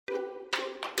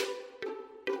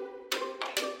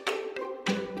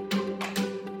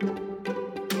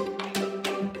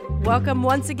Welcome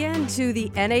once again to the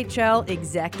NHL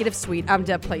Executive Suite. I'm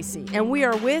Deb Placey, and we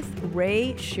are with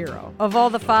Ray Shero. Of all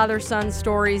the father-son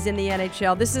stories in the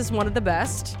NHL, this is one of the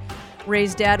best.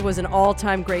 Ray's dad was an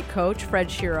all-time great coach, Fred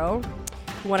Shero,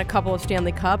 who won a couple of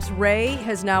Stanley Cups. Ray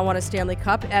has now won a Stanley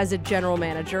Cup as a general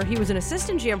manager. He was an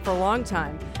assistant GM for a long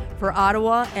time for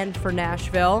Ottawa and for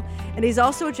Nashville, and he's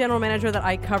also a general manager that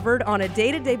I covered on a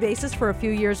day-to-day basis for a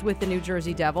few years with the New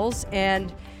Jersey Devils,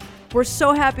 and we're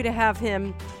so happy to have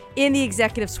him in the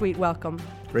Executive Suite. Welcome.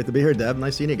 Great to be here, Deb.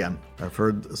 Nice seeing you again. I've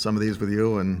heard some of these with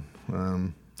you, and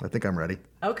I think I'm ready.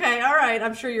 Okay, all right.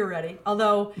 I'm sure you're ready.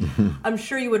 Although, I'm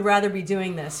sure you would rather be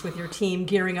doing this with your team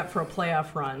gearing up for a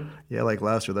playoff run. Yeah, like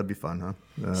last year. That'd be fun,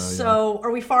 huh? So,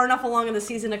 Are we far enough along in the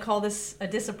season to call this a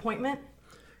disappointment?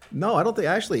 No, I don't think.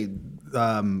 Actually,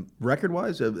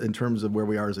 record-wise, in terms of where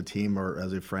we are as a team or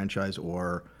as a franchise,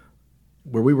 or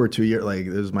where we were 2 years, like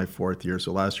this is my fourth year.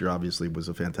 So last year obviously was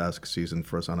a fantastic season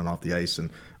for us on and off the ice.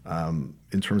 And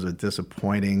in terms of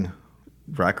disappointing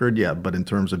record, yeah, but in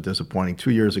terms of disappointing 2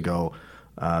 years ago,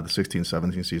 the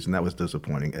 16-17 season, that was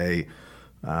disappointing. I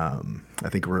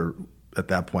think we're at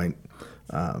that point,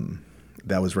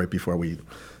 that was right before we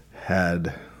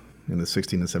had, in the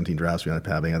 16 and 17 drafts, we ended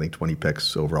up having, I think, 20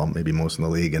 picks overall, maybe most in the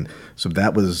league. And so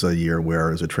that was a year where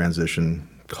it was a transition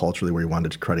culturally where we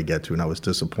wanted to try to get to, and I was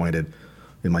disappointed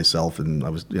in myself, and I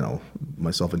was,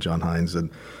 myself and John Hines, and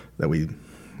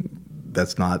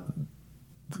that's not,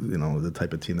 the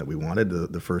type of team that we wanted.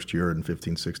 The first year in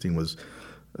 15-16 was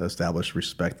established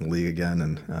respect in the league again,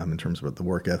 and in terms of the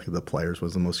work ethic of the players,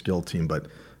 was the most skilled team. But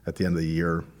at the end of the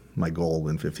year, my goal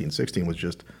in 15-16 was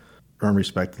just earn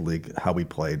respect in the league, how we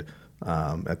played.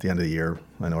 At the end of the year,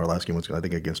 I know our last game was, I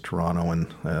think, against Toronto,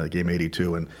 and game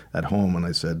 82, and at home, and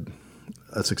I said,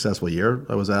 a successful year,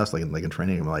 I was asked, like in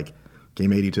training, I'm like,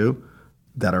 game 82,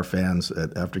 that our fans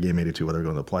after game 82, whether they're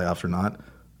going to the playoffs or not,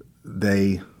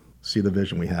 they see the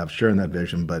vision we have, sharing that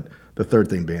vision. But the third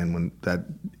thing being, when that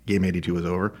game 82 was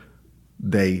over,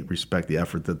 they respect the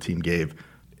effort the team gave,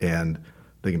 and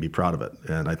they can be proud of it.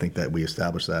 And I think that we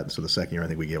established that. So the second year, I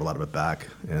think we gave a lot of it back.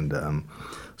 And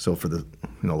so for the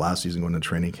last season, going to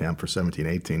training camp for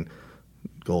 17-18,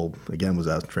 goal again was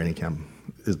at training camp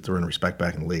is to earn respect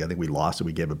back in the league. I think we lost it,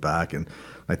 we gave it back, and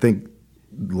I think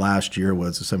last year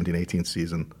was the 17-18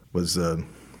 season was a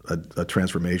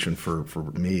transformation for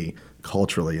me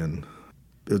culturally, and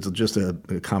it was just a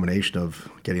combination of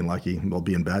getting lucky,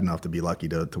 being bad enough to be lucky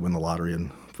to win the lottery,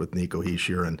 and with Nico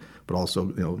Hischier, but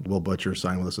also Will Butcher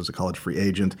signed with us as a college free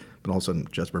agent, but also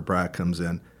Jesper Bratt comes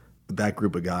in, that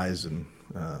group of guys, and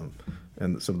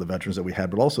some of the veterans that we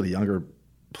had, but also the younger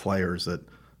players, that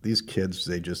these kids,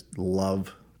 they just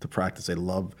love to practice, they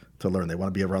love to learn, they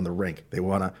want to be around the rink, they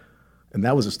want to, and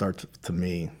that was a start to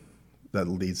me that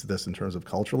leads to this in terms of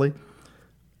culturally.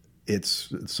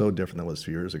 It's so different than it was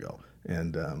 2 years ago.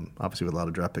 And obviously with a lot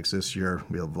of draft picks this year,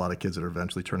 we have a lot of kids that are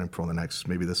eventually turning pro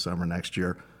maybe this summer, next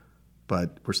year.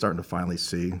 But we're starting to finally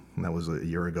see, and that was a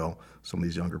year ago, some of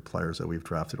these younger players that we've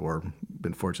drafted or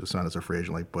been fortunate to sign as a free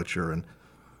agent, like Butcher, and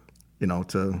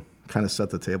to kind of set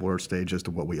the table or stage as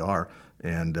to what we are.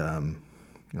 And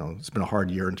it's been a hard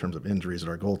year in terms of injuries at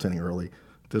our goaltending early.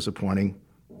 Disappointing.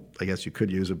 I guess you could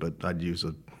use it, but I'd use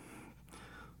a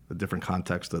different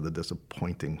context of the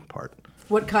disappointing part.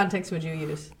 What context would you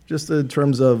use? Just in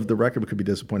terms of the record, we could be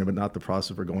disappointed, but not the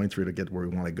process we're going through to get where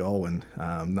we want to go, and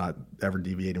not ever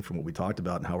deviating from what we talked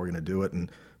about and how we're going to do it.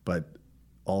 But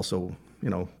also,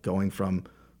 going from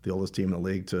the oldest team in the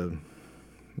league to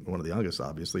one of the youngest,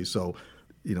 obviously. So,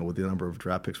 with the number of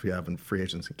draft picks we have and free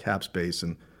agents and cap space,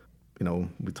 and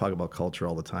we talk about culture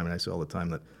all the time, and I say all the time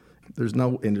that there's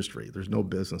no industry, there's no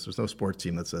business, there's no sports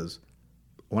team that says,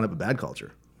 I want to have a bad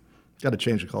culture. Got to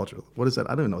change the culture. What is that?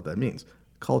 I don't even know what that means.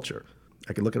 Culture.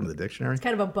 I can look at it in the dictionary. It's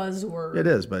kind of a buzzword. It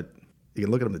is, but you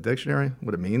can look at it in the dictionary,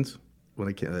 what it means. When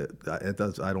it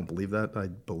does, I don't believe that. I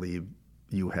believe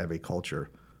you have a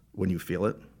culture when you feel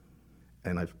it.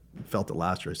 And I felt it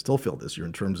last year. I still feel it this year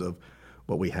in terms of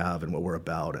what we have and what we're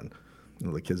about. And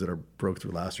the kids that are broke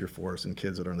through last year for us, and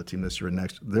kids that are on the team this year and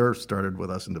next, they're started with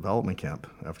us in development camp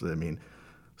after that.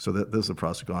 So this is the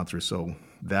process we've gone through. So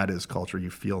that is culture.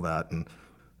 You feel that. And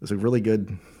it's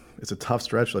a tough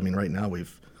stretch. Right now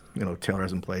Taylor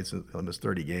hasn't played since almost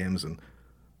 30 games,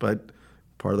 but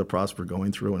part of the process we're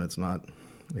going through, and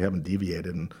we haven't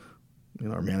deviated. And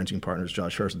our managing partners,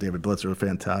 Josh Hurst and David Blitzer, are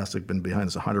fantastic, been behind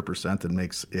us 100% and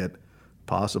makes it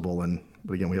possible.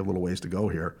 But again, we have a little ways to go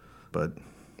here. But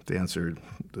to answer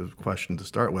the question to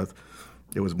start with,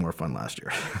 it was more fun last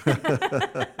year.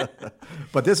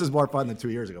 But this is more fun than 2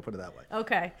 years ago, put it that way.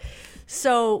 Okay.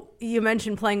 So you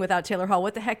mentioned playing without Taylor Hall.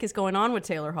 What the heck is going on with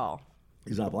Taylor Hall?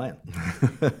 He's not playing.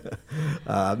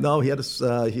 No, he had a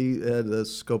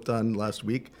scoped on last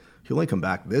week. He'll only come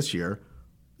back this year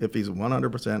if he's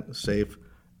 100% safe,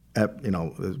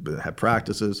 had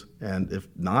practices, and if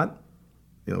not,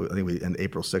 I think we end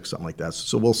April 6th, something like that.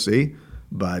 So we'll see,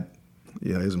 but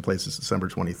he hasn't played since December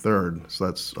 23rd, so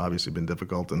that's obviously been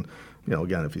difficult. And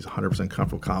again, if he's 100%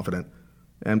 comfortable, confident,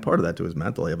 and part of that too is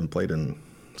mental. He haven't played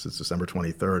since December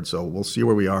 23rd, so we'll see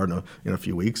where we are in a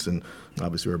few weeks. And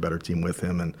obviously, we're a better team with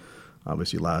him, and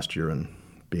obviously last year and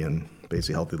being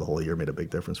basically healthy the whole year made a big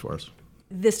difference for us.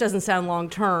 This doesn't sound long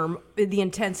term. The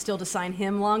intent still to sign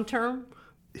him long term?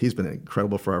 He's been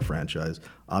incredible for our franchise.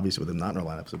 Obviously, with him not in our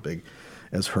lineup so big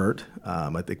as Hurt,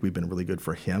 I think we've been really good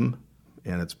for him,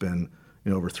 and it's been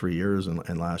over 3 years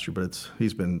and last year. But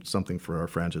he's been something for our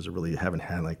franchise that really haven't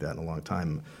had like that in a long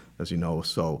time, as you know.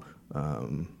 So,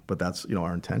 but that's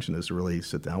our intention is to really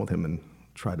sit down with him and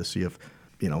try to see if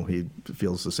he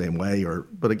feels the same way.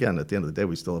 But again, at the end of the day,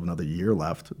 we still have another year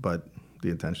left. But the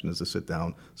intention is to sit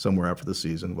down somewhere after the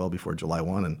season, well before July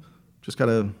 1, and just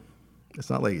gotta. It's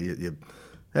not like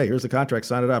hey, here's the contract,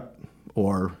 sign it up,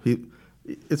 or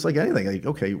it's like anything. Like,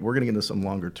 okay, we're going to get into some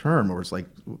longer term, or it's like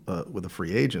with a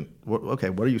free agent. Okay,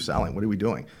 what are you selling? What are we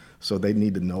doing? So they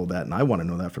need to know that, and I want to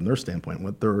know that from their standpoint.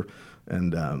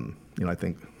 I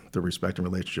think the respect and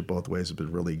relationship both ways have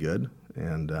been really good,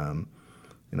 and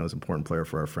is an important player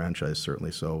for our franchise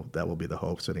certainly. So that will be the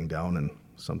hope, sitting down and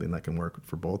something that can work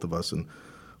for both of us and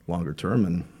longer term.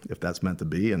 And if that's meant to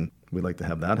be, and we'd like to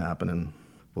have that happen, and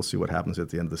we'll see what happens at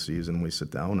the end of the season. We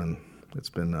sit down, and it's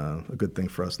been a good thing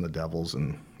for us and the Devils,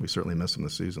 and we certainly miss them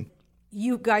this season.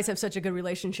 You guys have such a good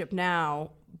relationship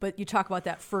now, but you talk about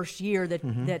that first year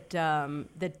that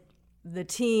the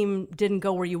team didn't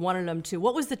go where you wanted them to.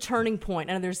 What was the turning point?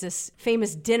 I know there's this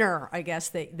famous dinner, I guess,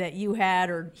 that you had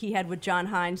or he had with John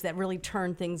Hines that really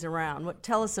turned things around.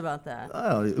 Tell us about that.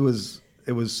 Oh, it was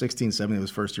 16, 17. It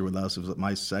was first year with us. It was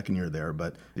my second year there.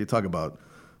 But you talk about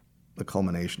the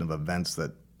culmination of events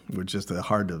that were just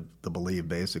hard to believe,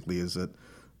 basically, is that,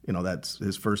 that's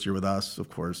his first year with us. Of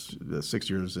course, 6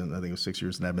 years, and I think it was 6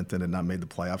 years in Edmonton, and not made the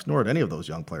playoffs, nor had any of those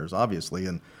young players, obviously.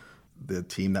 And the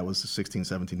team that was the 16,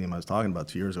 17 team I was talking about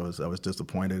 2 years ago, I was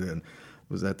disappointed, and it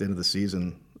was at the end of the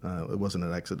season. It wasn't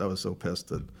an exit. I was so pissed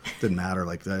that it didn't matter.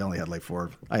 Like, I only had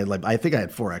I think I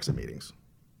had 4 exit meetings,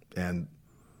 and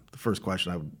the first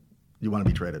question, you want to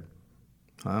be traded,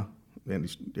 huh?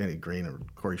 Andy Green or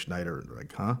Corey Schneider,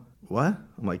 like, huh? What?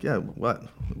 I'm like, yeah, what?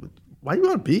 Why do you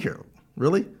want to be here?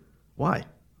 Really? Why?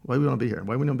 Why do we want to be here?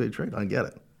 Why do we want to be traded? I don't get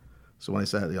it. So when I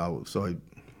said, so I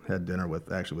had dinner with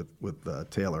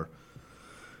Taylor,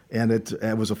 and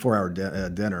it was a 4-hour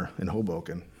dinner in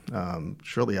Hoboken,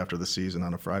 shortly after the season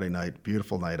on a Friday night,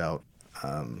 beautiful night out.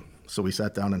 So we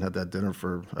sat down and had that dinner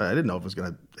I didn't know if it was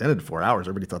going to end in 4 hours.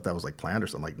 Everybody thought that was like planned or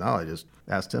something. Like, no, I just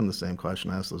asked him the same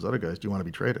question I asked those other guys, do you want to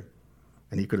be traded?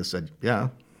 And he could have said, yeah,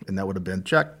 and that would have been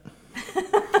check.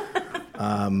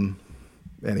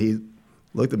 And he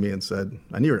looked at me and said,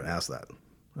 I knew you were going to ask that.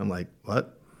 I'm like,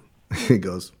 what? He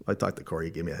goes, I talked to Corey,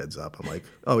 he gave me a heads up. I'm like,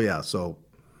 oh yeah, so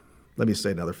let me say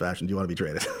it in another fashion, do you want to be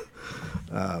traded?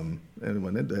 And he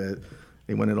went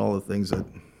into all the things that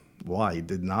why he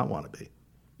did not want to be.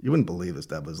 You wouldn't believe this,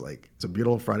 Deb. Was like, it's a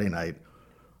beautiful Friday night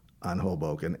on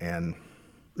Hoboken, and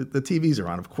the TVs are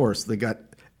on, of course. They got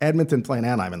Edmonton playing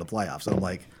Anaheim in the playoffs. So I'm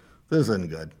like, this isn't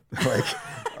good. Like,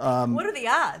 what are the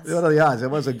odds? What are the odds?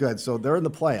 It wasn't good. So they're in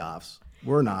the playoffs.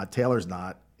 We're not. Taylor's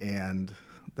not. And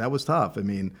that was tough. I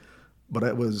mean, but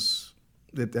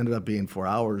it ended up being 4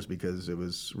 hours because it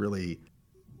was really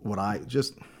what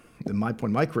in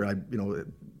my career,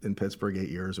 in Pittsburgh 8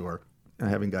 years, or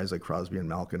having guys like Crosby and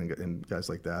Malkin and guys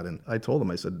like that. And I told him,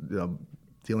 I said,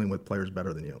 dealing with players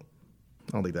better than you.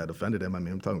 I don't think that offended him. I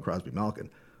mean, I'm talking Crosby, Malkin.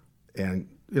 And,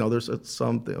 there's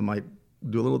something I might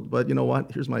do a little, but you know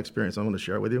what? Here's my experience. I want to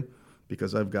share it with you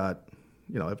because I've got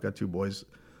 2 boys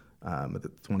at the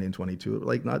 20 and 22.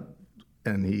 Like, not,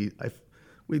 and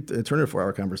we turned it a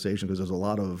 4-hour conversation because there's a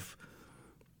lot of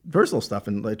personal stuff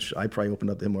in which I probably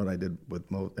opened up to him more than I did with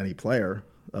any player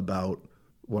about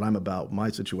what I'm about, my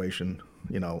situation,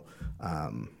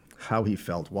 how he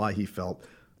felt, why he felt.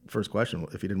 First question,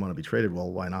 if he didn't want to be traded, well,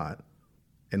 why not?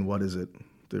 And what is it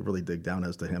to really dig down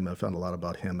as to him? I found a lot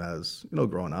about him as,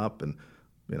 growing up, and,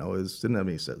 doesn't have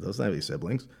any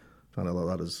siblings. Found out a lot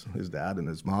about his dad and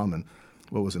his mom and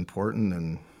what was important.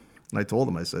 And I told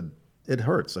him, I said, it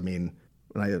hurts. I mean,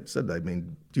 when I said that,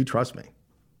 do you trust me?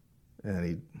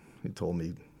 And he told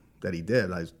me that he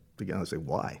did. I began to say,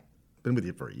 why? I've been with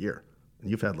you for a year,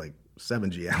 and you've had like 7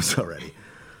 GMs already.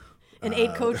 And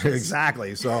 8 coaches.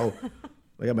 Exactly. So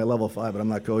I got my level 5, but I'm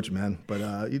not coach, man.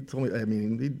 But he told me, I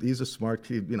mean, he's a smart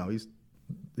kid. You know, he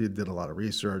did a lot of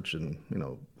research and, you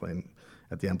know, playing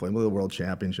with the World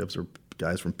Championships or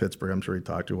guys from Pittsburgh, I'm sure he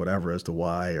talked to, whatever, as to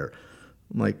why. Or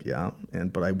I'm like, yeah,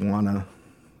 but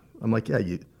I'm like, yeah,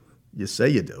 you say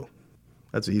you do.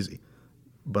 That's easy.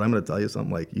 But I'm going to tell you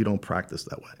something, like, you don't practice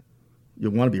that way. You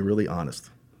want to be really honest.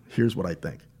 Here's what I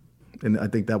think. And I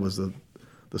think that was the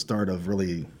start of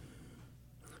really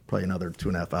probably another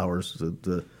 2.5 hours.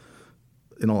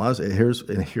 In all honesty,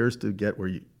 here's to get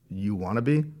where you want to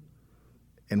be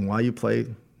and why you play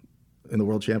in the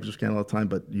World Championships Canada all the time,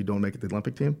 but you don't make it the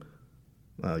Olympic team.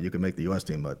 You can make the U.S.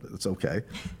 team, but it's okay.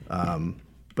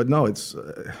 But no, it's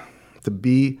to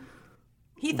be.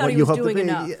 He thought he was doing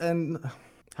enough. And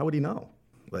how would he know?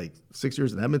 Like 6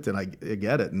 years in Edmonton, I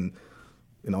get it. And,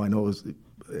 you know, I know it was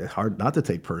hard not to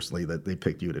take personally that they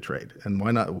picked you to trade. And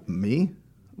why not me?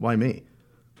 Why me?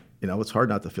 You know, it's hard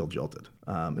not to feel jilted.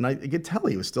 And I could tell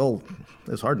he was still,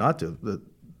 it's hard not to.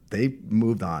 They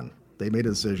moved on. They made a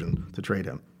decision to trade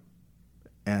him.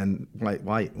 And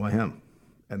why him?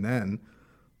 And then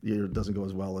the year doesn't go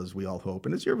as well as we all hope.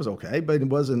 And this year was okay, but it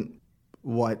wasn't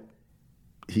what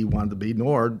he wanted to be,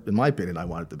 nor, in my opinion, I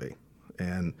wanted to be.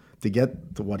 And to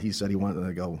get to what he said he wanted, and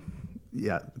I go,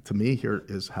 yeah, to me, here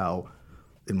is how,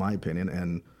 in my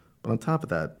opinion. But on top of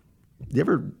that, do you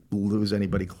ever lose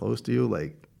anybody close to you,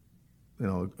 like, you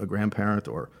know, a grandparent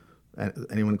or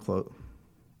anyone close?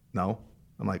 No?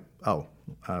 I'm like, oh,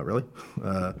 really?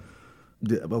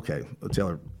 Okay,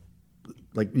 Taylor,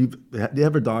 like, do you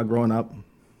have a dog growing up?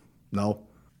 No?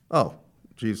 Oh,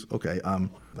 geez, okay.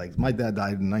 Like, my dad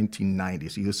died in 1990,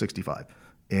 so he was 65.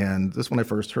 And this is when I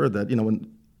first heard that, you know, when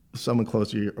someone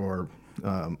close to you or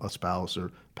a spouse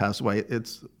or pass away,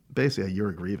 it's basically a year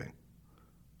of grieving.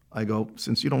 I go,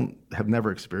 since you have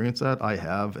never experienced that, I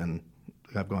have, and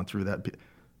I've gone through that.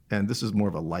 And this is more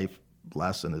of a life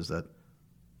lesson, is that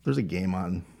there's a game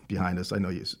on behind us. I know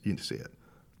you see it.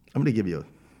 I'm going to give you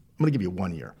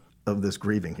 1 year of this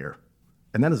grieving here,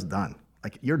 and then it's done.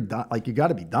 Like, you're done. Like, you got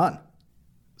to be done.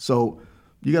 So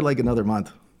you got like another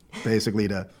month, basically,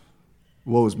 to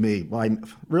woe's me. Why,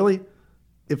 really?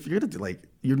 If you're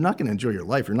you're not going to enjoy your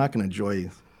life. You're not going to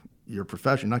enjoy your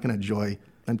profession. You're not going to enjoy.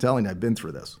 I'm telling you, I've been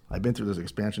through this. I've been through those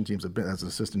expansion teams. I've been as an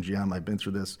assistant GM. I've been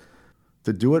through this.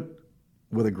 To do it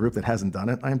with a group that hasn't done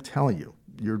it, I am telling you,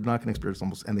 you're not going to experience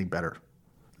almost anything better.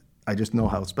 I just know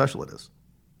how special it is.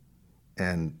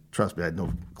 And trust me, I had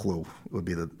no clue it would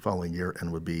be the following year, and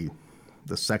it would be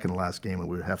the second last game, and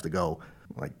we would have to go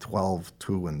like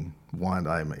 12-2-1.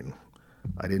 I mean,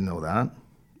 I didn't know that,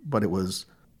 but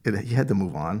he had to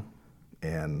move on,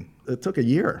 and it took a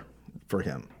year for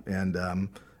him. And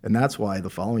that's why the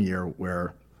following year,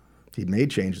 where he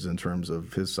made changes in terms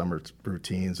of his summer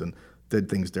routines and did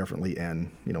things differently.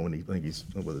 And, you know, when I think it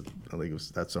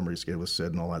was that summer he skated with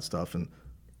Sid and all that stuff, and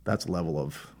that's a level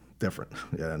of different.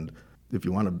 And if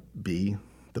you want to be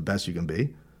the best you can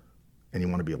be, and you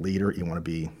want to be a leader, you want to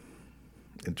be,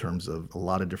 in terms of a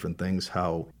lot of different things,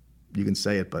 how you can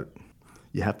say it, but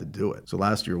you have to do it. So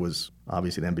last year was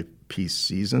obviously an MVP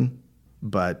season,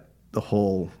 but the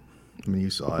whole,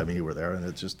 you were there, and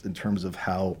it's just in terms of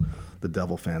how the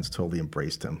Devil fans totally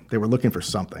embraced him. They were looking for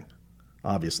something,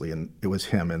 obviously, and it was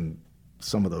him. And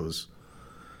some of those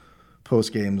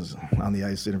post games on the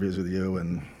ice interviews with you,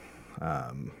 and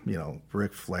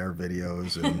Ric Flair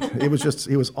videos, and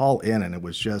he was all in, and it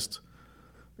was just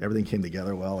everything came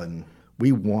together well, and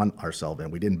we won ourselves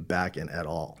in. We didn't back in at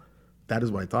all. That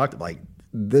is what I talked about. Like,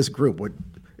 this group,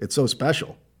 it's so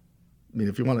special. I mean,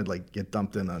 if you want to get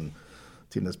dumped in on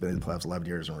a team that's been in the playoffs 11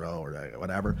 years in a row or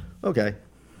whatever, okay,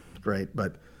 great.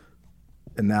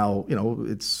 And now,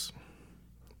 it's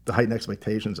the heightened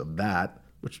expectations of that,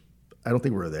 which I don't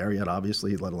think we're there yet,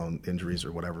 obviously, let alone injuries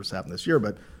or whatever's happened this year.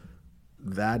 But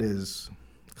that is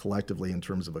collectively, in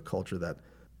terms of a culture that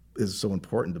is so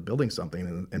important to building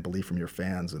something, and belief from your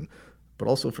fans, but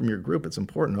also from your group. It's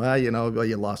important.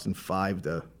 You lost in 5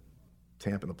 to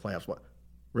Tampa in the playoffs. What?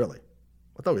 Really?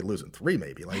 I thought we'd lose in 3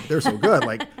 maybe. They're so good.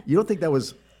 You don't think that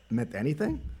was meant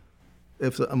anything?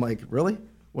 I'm like, really?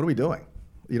 What are we doing?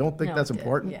 You don't think that's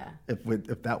important? Yeah.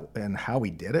 If that, and how we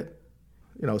did it?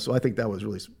 So I think that was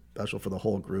really special for the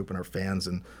whole group and our fans,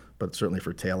 but certainly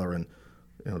for Taylor, and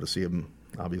to see him,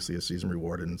 obviously, a season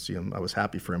rewarded, and see him. I was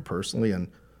happy for him personally,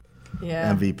 and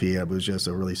MVP. It was just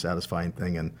a really satisfying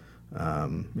thing, and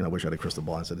I wish I had a crystal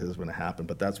ball and said this was going to happen.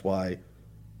 But that's why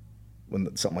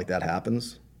when something like that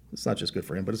happens, it's not just good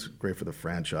for him, but it's great for the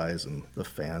franchise and the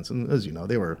fans. And as you know,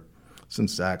 they were,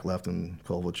 since Zach left and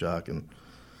Kovalchuk, and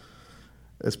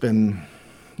it's been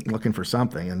looking for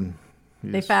something, and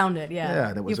they found it. Yeah,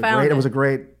 and it was It was a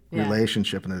great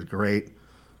relationship, and it's great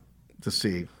to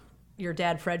see. Your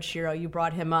dad, Fred Shero, you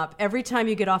brought him up. Every time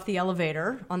you get off the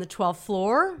elevator on the 12th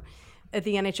floor at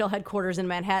the NHL headquarters in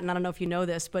Manhattan, I don't know if you know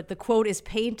this, but the quote is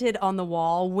painted on the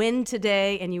wall, "Win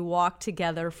today and you walk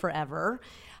together forever."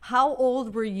 How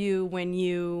old were you when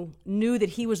you knew that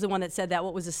he was the one that said that?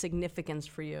 What was the significance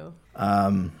for you?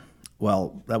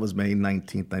 Well, that was May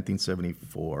 19th,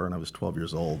 1974, and I was 12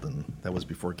 years old, and that was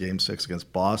before Game 6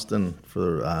 against Boston.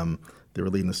 They were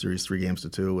leading the series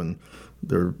 3-2, and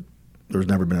there's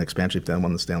never been an expansion. They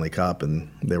won the Stanley Cup,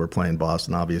 and they were playing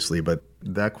Boston, obviously. But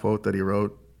that quote that he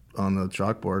wrote on the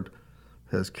chalkboard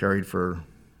has carried for,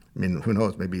 I mean, who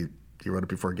knows, maybe he wrote it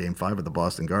before Game 5 at the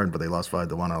Boston Garden, but they lost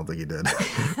 5-1. I don't think he did.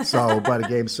 So, but at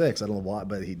Game 6, I don't know why,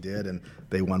 but he did, and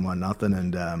they won 1-0,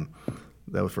 and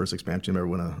that was the first expansion team ever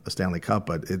win a Stanley Cup.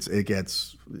 But it's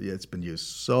been used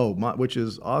so much, which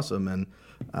is awesome. And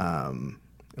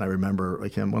I remember one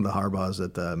of the Harbaughs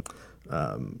at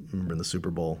remember in the Super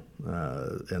Bowl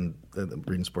and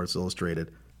reading Sports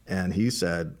Illustrated, and he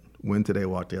said, "Win today,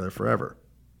 walk together forever."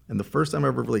 And the first time I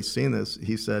ever really seen this,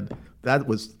 he said that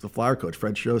was the Flyer coach,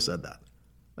 Fred Shero, said that.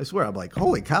 I swear, I'm like,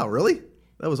 holy cow, really?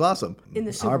 That was awesome. In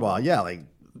the Super Bowl. Harbaugh, yeah, like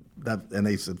that, and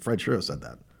they said Fred Shero said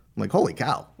that. I'm like, holy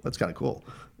cow, that's kind of cool.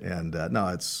 And that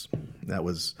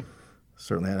was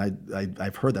certainly, and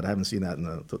I've heard that. I haven't seen that in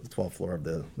the 12th floor of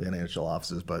the NHL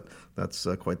offices, but that's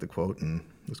quite the quote, and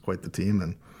it was quite the team.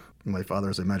 And my father,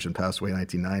 as I mentioned, passed away in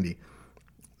 1990.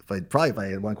 If I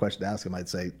had one question to ask him, I'd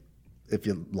say, if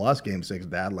you lost Game 6,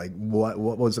 Dad, like what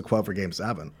was the quote for Game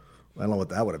 7? I don't know what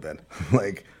that would have been.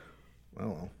 Like, I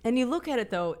don't know. And you look at it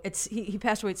though, he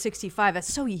passed away at 65.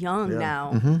 That's so young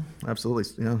now. Mm-hmm.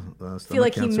 Absolutely, yeah. Feel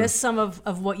like cancer. He missed some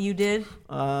of what you did,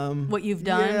 what you've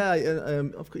done.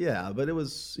 Yeah, but it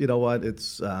was, you know what?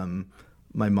 It's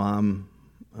my mom.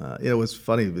 It was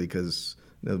funny because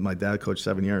my dad coached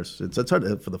 7 years. It's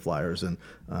hard for the Flyers, and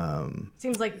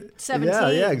seems like 17.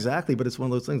 Yeah, exactly. But it's one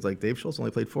of those things. Like Dave Schultz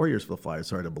only played 4 years for the Flyers.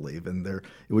 Hard to believe, and it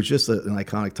was just an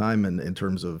iconic time in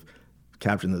terms of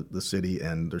capturing the city,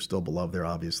 and they're still beloved there,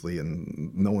 obviously.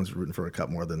 And no one's rooting for a cup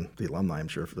more than the alumni, I'm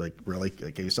sure. Really,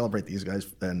 can you celebrate these guys?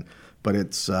 But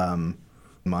it's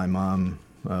my mom.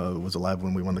 Was alive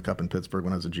when we won the cup in Pittsburgh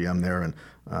when I was a GM there, and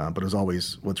but it was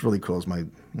always, what's really cool is my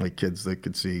kids, they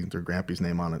could see their grandpa's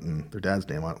name on it and their dad's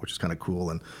name on it, which is kind of cool,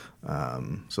 and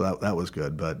so that was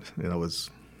good. But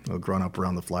growing up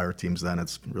around the Flyer teams then,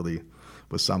 it's really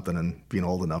was something, and being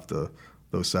old enough to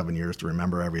those 7 years to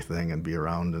remember everything and be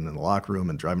around and in the locker room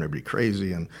and driving everybody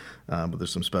crazy, and but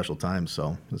there's some special times,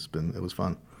 so it was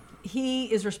fun.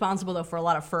 He is responsible, though, for a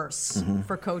lot of firsts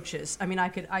for coaches. I mean, I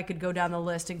could go down the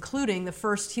list, including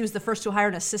he was the first to hire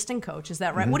an assistant coach. Is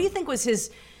that right? What do you think was his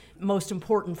most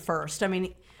important first? I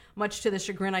mean, much to the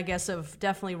chagrin, I guess, of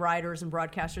definitely writers and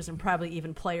broadcasters and probably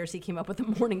even players, he came up with the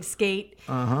morning skate,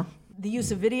 the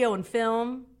use of video and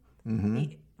film.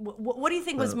 What do you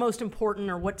think was most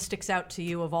important, or what sticks out to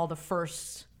you of all the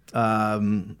firsts?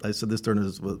 I said this during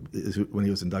when he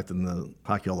was inducted in the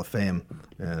Hockey Hall of Fame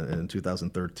in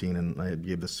 2013, and I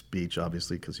gave this speech,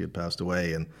 obviously, because he had passed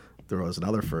away, and there was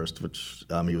another first, which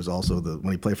he was also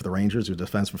when he played for the Rangers, he was a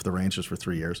defenseman for the Rangers for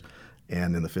 3 years,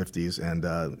 and in the 50s,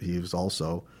 and he was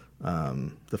also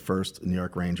the first New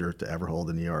York Ranger to ever hold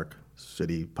a New York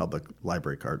City public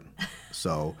library card.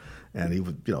 So, and he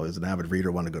was, was an avid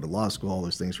reader, wanted to go to law school, all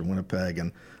those things from Winnipeg,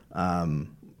 and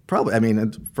probably,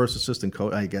 first assistant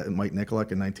coach, I got Mike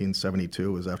Nikolak in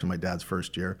 1972. Was after my dad's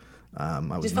first year.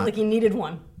 Felt like he needed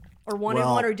one, or wanted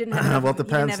one, or didn't have enough. Well, it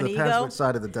depends which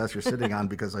side of the desk you're sitting on,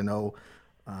 because I know,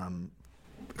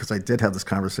 because I did have this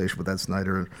conversation with Ed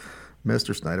Snider and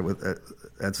Mr. Snider, with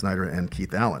Ed Snider and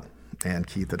Keith Allen. And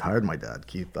Keith had hired my dad.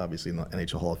 Keith, obviously, in the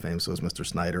NHL Hall of Fame, so was Mr.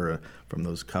 Snider from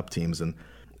those Cup teams.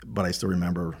 But I still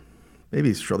remember,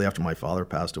 maybe shortly after my father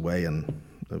passed away, and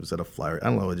I was at a Flyer, I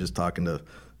don't know, just talking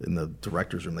in the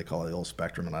director's room, they call it the old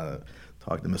Spectrum, and I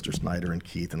talked to Mr. Snider and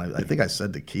Keith, and I think I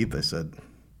said to Keith, I said,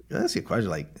 "Can I ask you a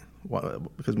question?" Like,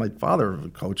 because my father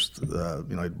coached,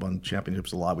 he'd won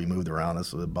championships a lot. We moved around.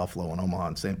 This was Buffalo and Omaha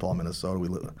and St. Paul,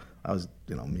 Minnesota. I was,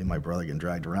 me and my brother getting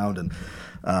dragged around, and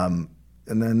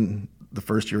then the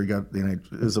first year he got,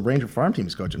 it was the Ranger farm team he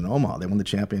was coaching in Omaha. They won the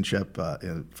championship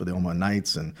for the Omaha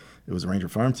Knights, and it was a Ranger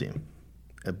farm team.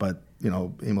 But,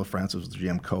 Emil Francis was the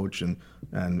GM coach, and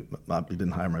he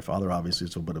didn't hire my father, obviously,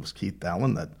 but it was Keith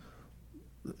Allen that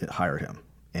hired him.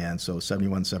 And so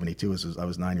 71, 72, I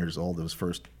was 9 years old. It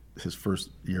was his first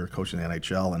year coaching the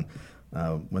NHL,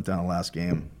 and went down the last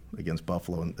game against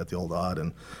Buffalo at the old Odd,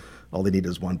 and all they needed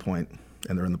is 1 point,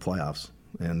 and they're in the playoffs.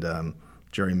 And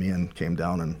Jerry Meehan came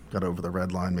down and got over the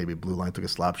red line, maybe blue line, took a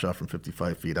slap shot from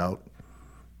 55 feet out,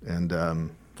 and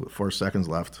with 4 seconds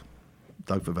left.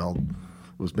 Doug Favell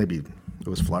it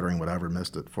was fluttering, whatever,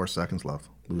 missed it. 4 seconds left.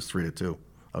 Lose 3-2.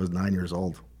 I was 9 years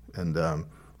old, and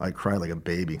I cried like a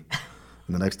baby.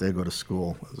 And the next day I go to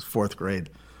school. It was 4th grade.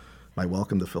 My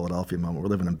welcome to Philadelphia moment. We're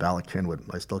living in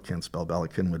Ballackinwood. I still can't spell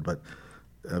Ballackinwood, but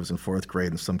I was in 4th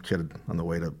grade, and some kid on the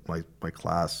way to my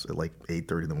class at like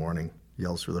 8:30 in the morning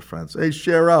yells through the fence, "Hey,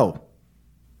 Shero!"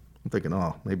 I'm thinking,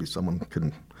 oh, maybe someone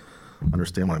can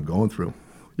understand what I'm going through.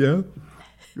 Yeah?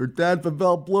 Your dad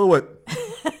Favell blew it.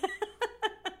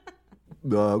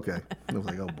 Oh, okay. I was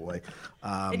like, oh, boy.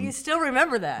 And you still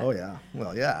remember that? Oh, yeah.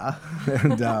 Well, yeah.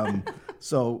 And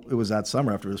so it was that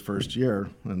summer after his first year,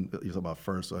 and he was about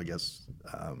first, so I guess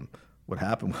what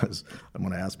happened was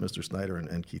when I asked Mr. Snider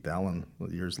and Keith Allen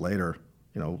years later,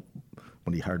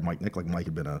 when he hired Mike Nicholas, Mike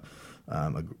had been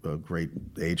a great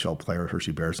AHL player,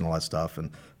 Hershey Bears and all that stuff,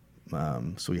 and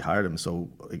so he hired him. So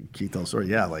Keith tells the story,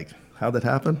 yeah, like, how'd that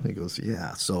happen? He goes,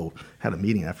 yeah, so had a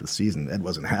meeting after the season. Ed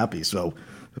wasn't happy, so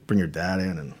bring your dad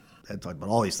in, and Ed talked about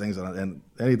all these things, and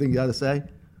anything you got to say?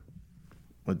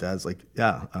 My dad's like,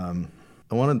 yeah, I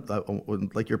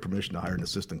would like your permission to hire an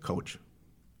assistant coach.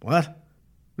 What?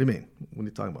 What do you mean? What are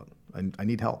you talking about? I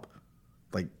need help.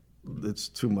 Like, it's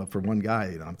too much for one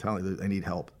guy. I'm telling you, I need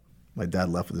help. My dad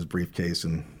left with his briefcase,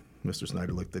 and Mr.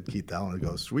 Snider looked at Keith Allen and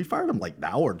goes, should we fire him like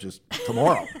now or just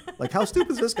tomorrow? Like, how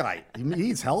stupid is this guy? He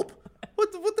needs help?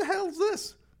 What the hell is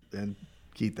this? And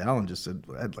Keith Allen just said,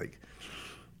 Ed, like,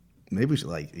 maybe we should,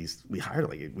 like, we hired,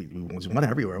 like, we went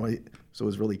everywhere. So it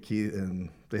was really key, and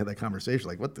they had that conversation,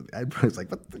 like, Ed was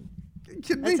like, what the, are you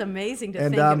kidding me? That's amazing to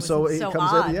think. It was so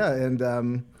odd. In, yeah,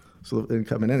 and so in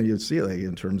coming in, you'd see it, like,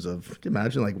 in terms of, can you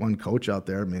imagine, like, one coach out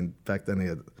there, I mean, back then he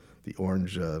had the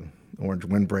orange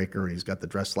windbreaker, and he's got the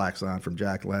dress slacks on from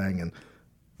Jack Lang, and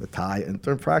the tie, and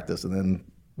during practice, and then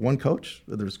one coach,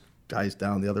 there's guys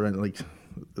down the other end, like,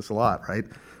 it's a lot, right?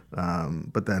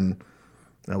 But then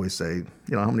I always say,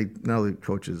 how many now the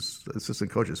coaches, assistant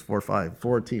coaches, 4 or 5,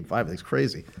 4 team, 5, it's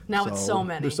crazy. Now it's so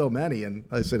many. There's so many, and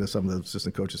I say to some of the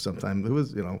assistant coaches sometimes, who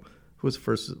was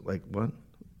first, like, what?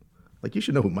 Like, you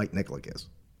should know who Mike Nicholas is.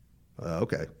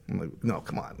 Okay. I'm like, no,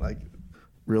 come on. Like,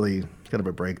 really kind of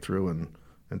a breakthrough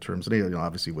in terms of,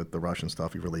 obviously with the Russian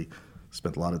stuff, he really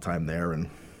spent a lot of time there, and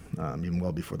even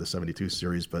well before the 72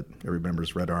 series, but I remember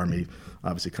his Red Army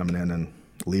obviously coming in and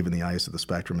leaving the ice at the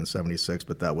Spectrum in 76,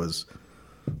 but that was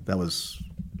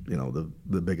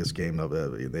the biggest game of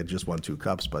it. They had just won 2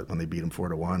 cups, but when they beat them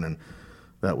 4-1, and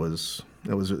that was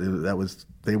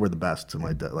they were the best to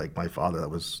my father. That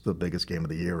was the biggest game of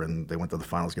the year, and they went to the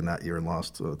finals again that year and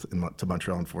lost to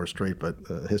Montreal in 4 straight. But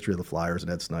history of the Flyers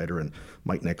and Ed Snider and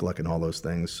Mike Nicholas and all those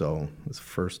things. So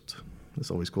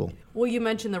it's always cool. Well, you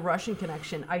mentioned the Russian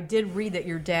connection. I did read that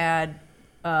your dad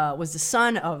was the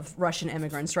son of Russian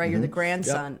immigrants, right? Mm-hmm. You're the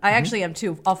grandson. Yep. I actually am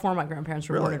too. All 4 of my grandparents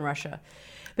were born in Russia.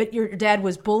 But your dad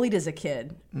was bullied as a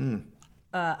kid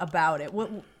about it.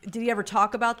 Did he ever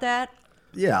talk about that?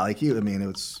 Yeah,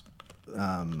 it's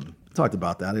talked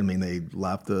about that. I mean, they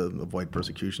left to avoid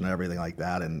persecution and everything like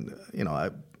that. And,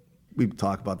 we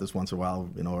talk about this once in a while,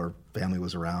 our family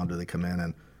was around or they come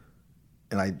in,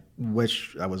 and I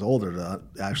wish I was older to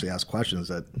actually ask questions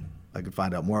that I could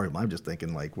find out more. I'm just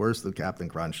thinking, like, where's the Captain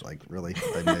Crunch? Like, really?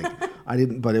 I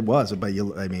didn't, but it was. But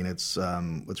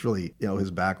it's really,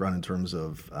 his background in terms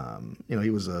of, he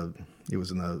was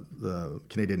in the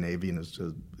Canadian Navy, and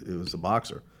he was a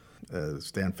boxer.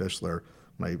 Stan Fischler,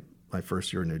 my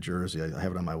first year in New Jersey, I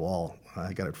have it on my wall.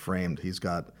 I got it framed. He's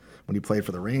got, when he played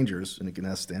for the Rangers, and you can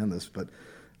ask Stan this, but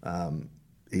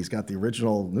he's got the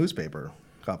original newspaper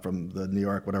got from the New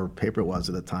York, whatever paper it was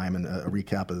at the time, and a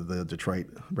recap of the Detroit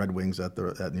Red Wings at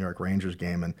New York Rangers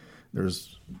game. And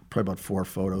there's probably about 4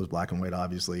 photos, black and white,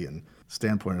 obviously. And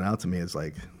Stan pointed out to me, it's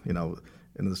like,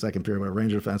 in the second period, when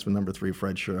Ranger defenseman number 3,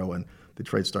 Fred Shero, and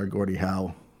Detroit star Gordie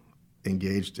Howe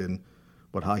engaged in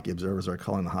what hockey observers are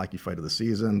calling the hockey fight of the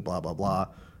season, blah, blah, blah.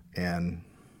 And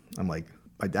I'm like,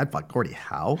 my dad fought Gordie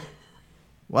Howe?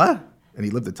 What? And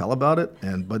he lived to tell about it.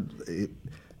 But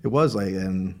it was like,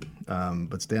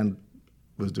 but Stan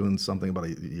was doing something about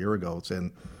a year ago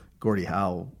saying Gordie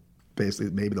Howe,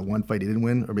 basically maybe the one fight he didn't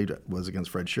win, or maybe it was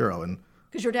against Fred Shero. And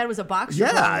because your dad was a boxer.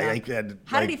 Yeah.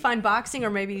 How did he find boxing, or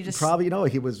maybe he just... Probably,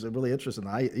 he was really interested.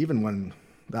 Even when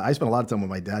I spent a lot of time with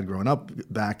my dad growing up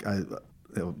back,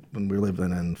 when we were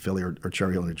living in Philly or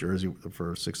Cherry Hill, New Jersey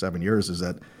for 6-7 years, is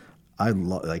that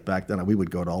back then we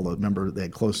would go to remember they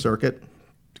had closed circuit,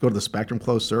 to go to the Spectrum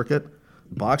closed circuit.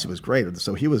 Boxing was great,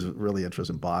 so he was really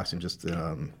interested in boxing.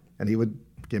 And he would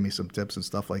give me some tips and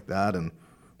stuff like that, and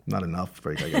not enough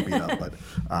for I got beat up. But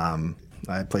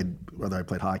whether I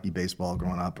played hockey, baseball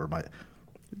growing up, or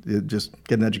just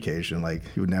get an education. Like,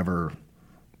 he would never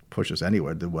push us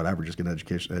anywhere, did whatever, just get an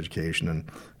education. And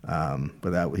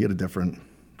but that he had a different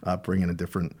upbringing, a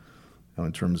different,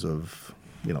 in terms of,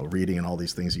 reading and all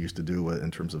these things he used to do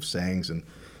in terms of sayings. And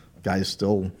guys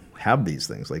still have these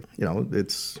things. Like,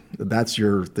 that's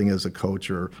your thing as a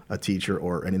coach or a teacher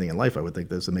or anything in life. I would think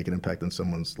that's to make an impact in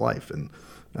someone's life. And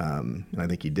I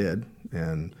think he did.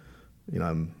 And,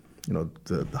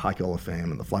 the Hockey Hall of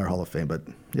Fame and the Flyer Hall of Fame, but,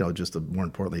 just more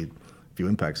importantly, if you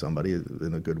impact somebody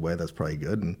in a good way, that's probably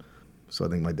good. And so I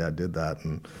think my dad did that.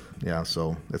 And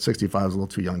so at 65, I was a little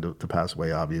too young to pass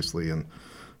away, obviously.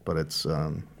 But it's,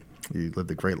 he lived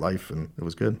a great life, and it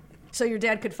was good. So your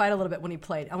dad could fight a little bit when he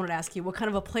played. I wanted to ask you, what kind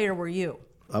of a player were you?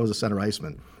 I was a center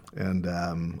iceman, and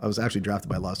I was actually drafted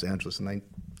by Los Angeles in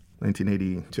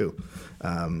 1982.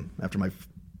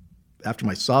 After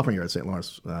my sophomore year at St.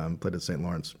 Lawrence, played at St.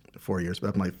 Lawrence 4 years, but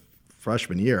after my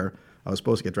freshman year, I was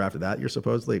supposed to get drafted that year,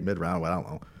 supposedly, mid-round, I don't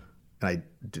know. And I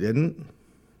didn't.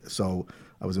 So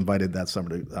I was invited that summer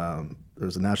to, there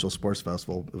was a National Sports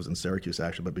Festival. It was in Syracuse,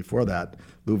 actually. But before that,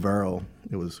 Lou Vero,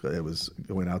 it was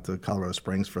going out to Colorado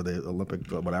Springs for the Olympic,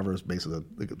 whatever, is basically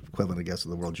the equivalent, I guess,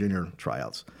 of the World Junior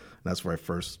tryouts. And that's where I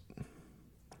first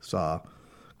saw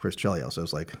Chris Chelios. So I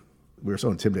was like, we were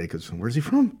so intimidated because where's he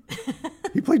from?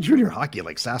 He played junior hockey at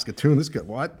like Saskatoon. This guy,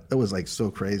 what? It was like so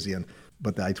crazy.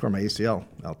 But I tore my ACL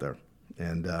out there.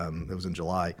 And it was in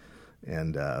July.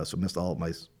 And so missed all of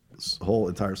my whole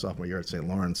entire sophomore year at St.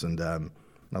 Lawrence. And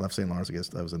I left St. Lawrence, I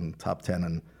guess I was in top 10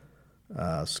 in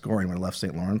scoring when I left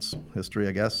St. Lawrence history,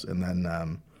 I guess. And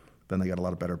then they got a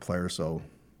lot of better players. So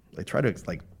I tried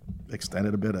to extend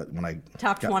it a bit when I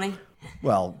top 20.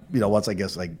 Well, once I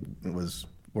guess it was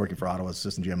working for Ottawa,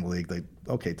 assistant GM of the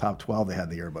league. Top 12 they had in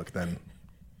the yearbook. Then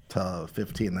to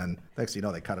 15. Then next thing you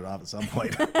know, they cut it off at some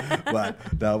point. But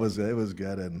it was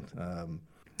good. And I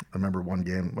remember one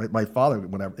game. My father,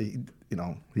 whenever he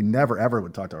never ever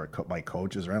would talk to my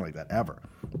coaches or anything like that ever.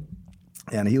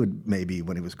 And he would maybe,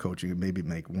 when he was coaching, maybe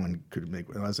when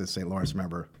I was at St. Lawrence,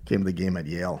 remember, came to the game at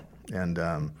Yale, and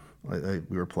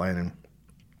we were playing,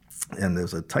 and there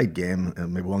was a tight game,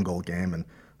 and maybe 1-goal game, and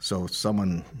so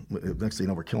someone, next thing you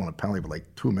know, we're killing a penalty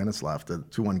with 2 minutes left, a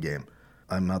 2-1 game.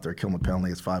 I'm out there killing a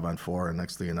penalty, it's 5-on-4, and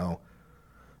next thing you know,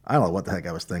 I don't know what the heck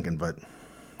I was thinking, but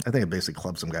I think I basically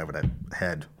clubbed some guy with a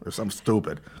head or something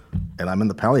stupid, and I'm in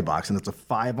the penalty box, and it's a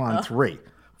 5-on-3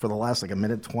 for the last a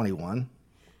minute 21.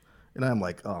 And I'm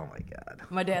like, oh my God.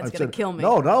 My dad's going to kill me.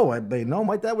 No,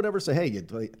 my dad would never say, hey,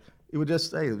 he would just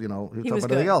say, he would talk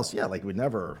about anything else. Yeah, we'd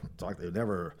never talk,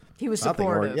 he was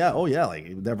supportive.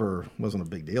 He never, wasn't a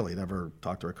big deal. He never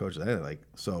talked to our coach or anything.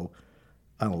 So,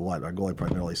 I don't know what, our goalie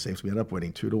primarily saves. We ended up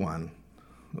winning 2-1,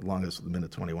 as long as the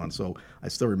minute 21. So, I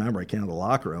still remember I came to the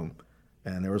locker room,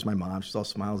 and there was my mom. She all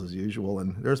smiles as usual.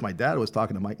 And there's my dad who was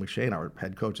talking to Mike McShane, our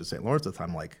head coach at St. Lawrence at the time.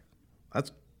 I'm like,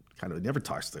 that's kind of, he never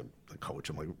talks to the coach.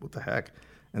 I'm like, what the heck?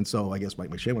 And so I guess Mike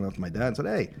McShane went up to my dad and said,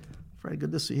 hey, Fred,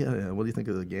 good to see you. What do you think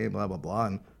of the game? Blah, blah,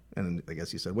 blah. And I guess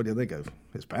he said, what do you think of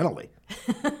his penalty?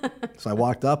 So I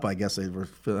walked up, I guess and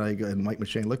Mike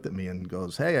McShane looked at me and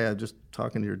goes, hey, I'm just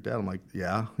talking to your dad. I'm like,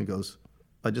 yeah. He goes,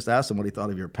 I just asked him what he thought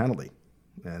of your penalty.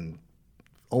 And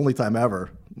only time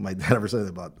ever my dad ever said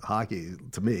anything about hockey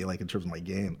to me, in terms of my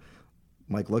game.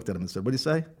 Mike looked at him and said, what do you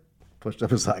say? Pushed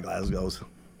up his eyeglasses, goes,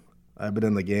 I've been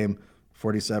in the game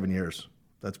 47 years.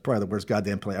 That's probably the worst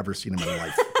goddamn play I've ever seen in my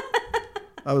life.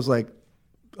 I was like,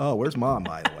 oh, where's Mom,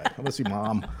 by the way? I'm going to see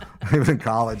Mom. He was in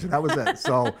college, and that was it.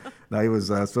 So he was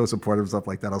so supportive and stuff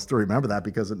like that. I'll still remember that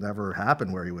because it never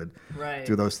happened where he would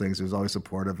do those things. He was always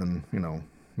supportive and,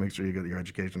 make sure you get your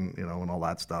education, and all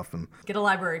that stuff. And get a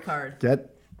library card. I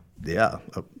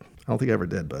don't think I ever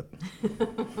did, but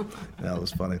yeah, it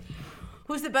was funny.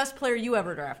 Who's the best player you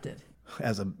ever drafted?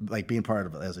 As being part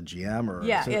of it as a GM or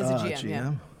as a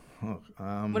GM. Yeah.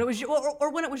 When it was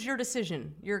when it was your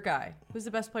decision, your guy. Who's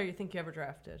the best player you think you ever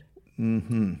drafted?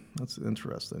 That's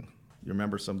interesting. You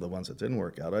remember some of the ones that didn't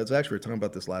work out. We were talking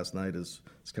about this last night. It's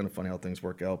kind of funny how things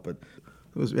work out. But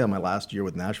it was my last year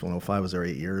with Nashville in 2005. I was there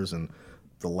 8 years, and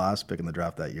the last pick in the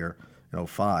draft that year, in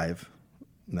 2005,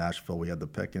 Nashville, we had the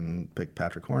pick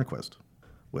Patrick Hornquist,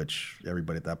 which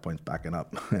everybody at that point's backing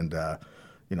up. And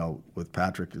with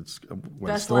Patrick, it's a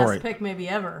best story. Last pick maybe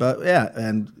ever. But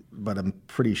but I'm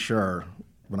pretty sure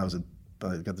when I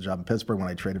got the job in Pittsburgh, when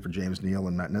I traded for James Neal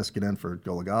and Matt Niskanen for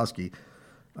Goligoski,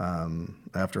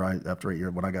 after 8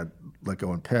 years, when I got let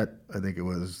go in Pitt, I think it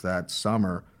was that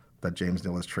summer that James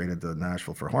Neal was traded to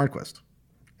Nashville for Hornquist,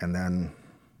 and then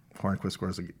Hornquist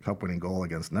scores a cup-winning goal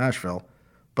against Nashville,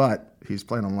 but he's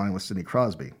playing on line with Sidney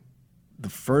Crosby. The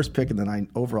first pick in the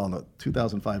overall in the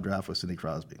 2005 draft was Sidney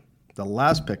Crosby. The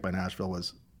last pick by Nashville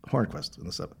was Hornquist in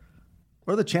the 7th.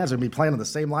 What are the chances of me playing on the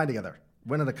same line together,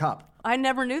 winning a cup? I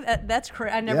never knew that. That's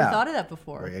crazy. I never thought of that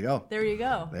before. There you go. There you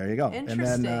go. There you go.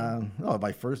 Interesting. And then,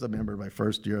 I remember my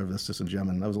first year of assistant GM,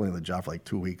 and I was only on the job for like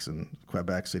 2 weeks, and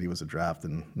Quebec City was a draft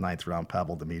in 9th round,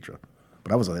 Pavel Dimitra.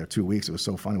 But I was there 2 weeks. It was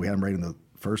so funny. We had him right in the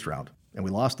first round, and we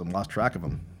lost track of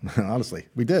him. Honestly,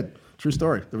 we did. True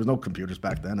story. There was no computers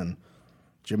back then, and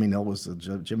Jimmy Nill was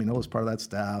part of that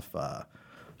staff.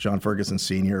 John Ferguson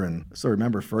Sr. And I still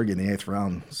remember Fergie in the 8th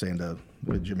round saying to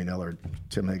Jimmy Nill or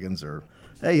Tim Higgins or,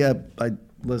 hey, I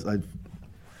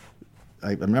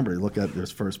remember looking at this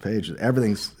first page, and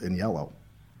everything's in yellow,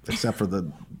 except for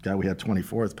the guy we had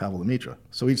 24th, Pavel Dimitra.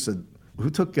 So he said, who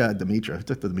took Dimitra? Who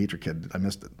took the Dimitra kid? I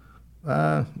missed it.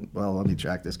 Well, let me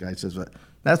check this guy. He says,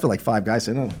 that's for like 5 guys.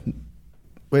 I know.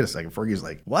 Wait a second. Fergie's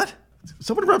like, what?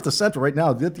 Someone run up the center right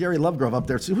now. Get Gary Lovegrove up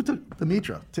there. See who took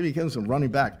Dimitra? Timmy Kimmson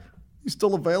running back. He's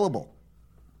still available.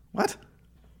 What?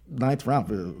 9th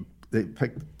round. They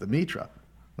picked Dimitra.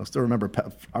 I still remember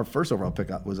our first overall pick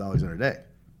was Alexander Day.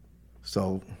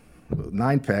 So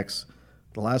 9 picks.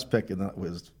 The last pick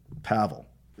was Pavel.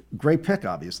 Great pick,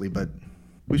 obviously, but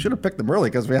we should have picked him early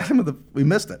because we had him. We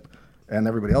missed it, and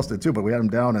everybody else did too. But we had him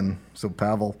down, and so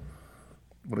Pavel.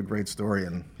 What a great story.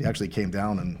 And he actually came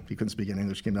down, and he couldn't speak any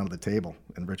English. He came down to the table,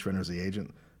 and Rich Renner's the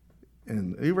agent.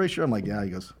 And are you Ray Shero? I'm like, yeah.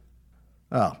 He goes,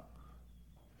 oh,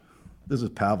 this is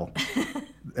Pavel.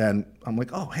 And I'm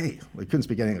like, oh, hey. I couldn't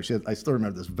speak any English. I still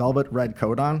remember this velvet red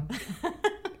coat on.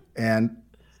 And,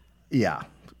 yeah,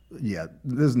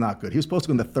 this is not good. He was supposed to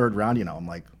go in the 3rd round, I'm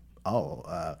like,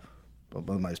 what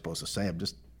am I supposed to say?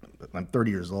 I'm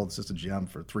 30 years old, assistant GM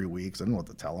for 3 weeks. I don't know what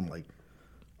to tell him. Like,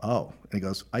 oh. And he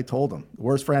goes, I told him, the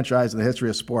worst franchise in the history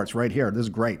of sports right here. This is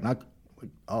great. Not,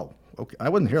 like, oh, okay. I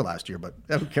wasn't here last year, but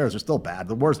who cares? They're still bad.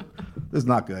 The worst, this is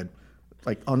not good.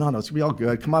 Like, oh, no, it's going to be all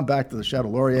good. Come on back to the Chateau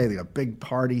Laurier. They got a big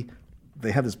party.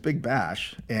 They have this big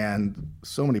bash, and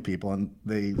so many people, and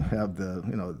they have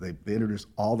they introduce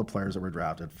all the players that were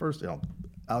drafted. First,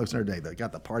 Alexander Day, they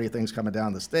got the party things coming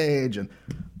down the stage, and,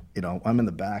 I'm in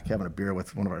the back having a beer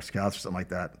with one of our scouts or something like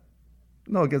that.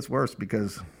 No, it gets worse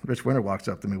because Rich Winter walks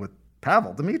up to me with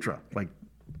Pavel Dimitra. Like,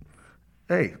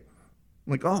 hey.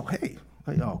 I'm like, oh, hey.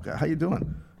 Okay. How you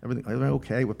doing? Everything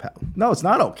okay with Pavel? No, it's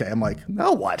not okay. I'm like,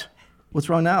 no, what? What's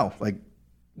wrong now? Like,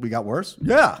 we got worse?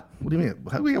 Yeah. What do you mean?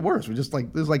 How did we get worse? This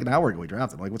is like an hour ago we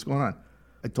drafted. I'm like, what's going on?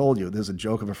 I told you, there's a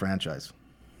joke of a franchise.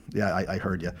 Yeah, I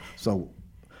heard you. So,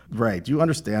 Ray, do you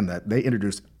understand that they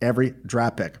introduced every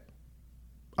draft pick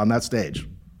on that stage,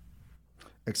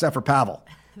 except for Pavel?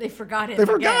 They forgot him. They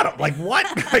forgot him. Like, what?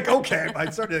 Like, okay, I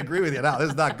started to agree with you now. This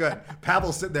is not good.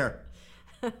 Pavel's sitting there.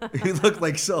 He looked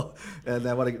like so. And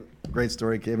then what a great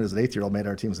story came in as an 18-year-old, made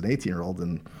our team as an 18-year-old,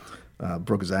 and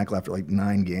broke his ankle after like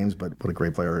 9 games. But what a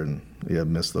great player, and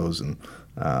missed those. And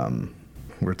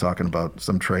we were talking about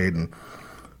some trade, and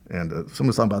someone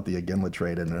was talking about the Iginla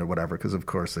trade or whatever, because of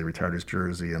course they retired his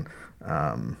jersey,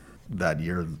 and that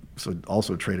year, so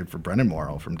also traded for Brendan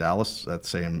Morrow from Dallas at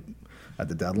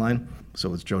the deadline. So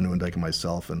it was Joe Newendike and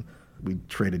myself, and we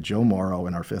traded Joe Morrow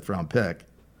and our 5th round pick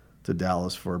to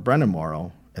Dallas for Brendan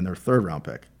Morrow and their 3rd round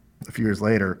pick. A few years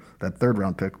later, that 3rd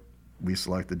round pick, we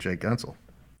selected Jake Gensel.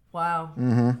 Wow.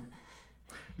 Mm-hmm.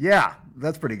 Yeah,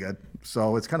 that's pretty good.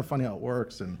 So it's kind of funny how it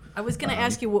works. And I was going to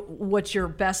ask you what's your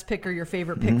best pick or your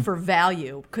favorite pick for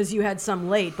value, because you had some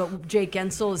late, but Jake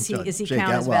Gensel, is he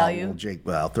count as value?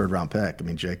 Well, 3rd round pick. I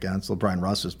mean, Jake Gensel, Brian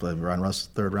Russ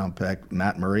 3rd round pick,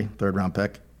 Matt Murray, 3rd round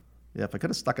pick. Yeah, if I could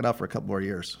have stuck it out for a couple more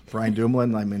years. Brian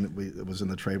Dumoulin, it was in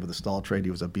the trade with the Stahl trade.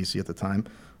 He was at BC at the time.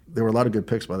 There were a lot of good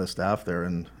picks by the staff there,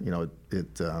 and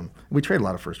we traded a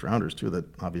lot of first rounders too, that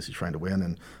obviously trying to win,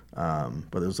 and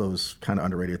but there's those kind of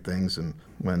underrated things. And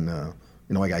when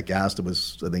I got gassed, it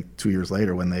was I think 2 years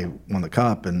later when they won the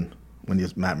cup, and when you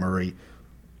Matt Murray,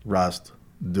 Rust,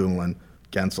 Dumoulin,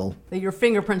 Gensel. Your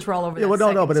fingerprints were all over. Yeah,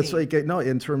 well, but it's like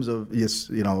in terms of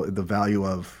the value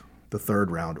of the 3rd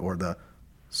round or the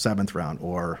 7th round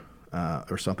or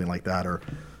something like that. Or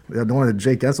one of the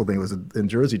Jake Gensel thing was in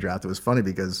Jersey draft. It was funny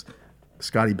because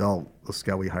Scotty Bell, the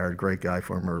scout we hired, great guy,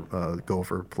 former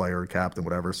Gopher player, captain,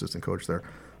 whatever, assistant coach there,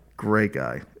 great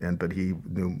guy. But he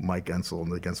knew Mike Gensel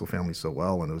and the Gensel family so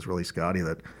well, and it was really Scotty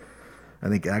that I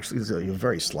think actually he was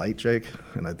very slight, Jake,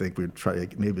 and I think we'd try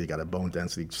maybe got a bone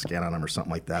density scan on him or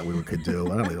something like that we could do.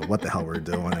 I don't even know what the hell we were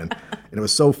doing, and it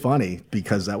was so funny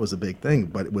because that was a big thing,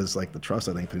 but it was like the trust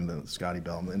I think between Scotty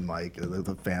Bell and Mike,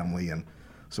 the family, and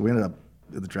so we ended up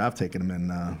the draft taking him in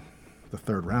the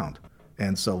 3rd round,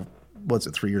 and so what's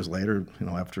it 3 years later?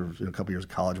 After a couple years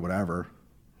of college, whatever,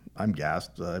 I'm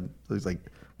gassed. He's like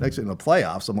next in the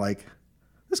playoffs. I'm like,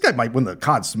 this guy might win the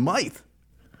Conn Smythe.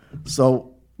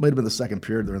 So might have been the second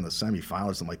period. They're in the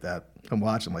semifinals, something like that. I'm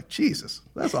watching. I'm like, Jesus,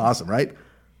 that's awesome, right?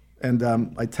 And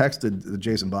I texted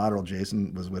Jason Botterill.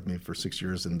 Jason was with me for 6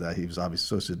 years, and he was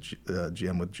obviously associate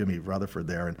GM with Jimmy Rutherford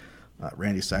there. And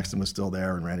Randy Sexton was still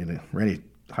there, and Randy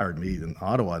hired me in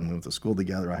Ottawa, and we went to school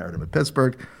together. I hired him in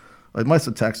Pittsburgh. I must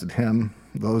have texted him,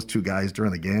 those two guys,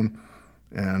 during the game.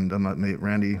 And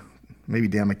Randy, maybe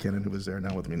Dan McKinnon, who was there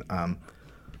now with me.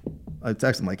 I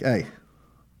texted him like, hey,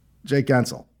 Jake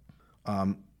Gensel,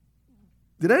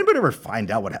 did anybody ever find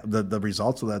out what the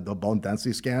results of the bone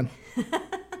density scan?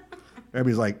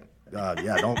 Everybody's like,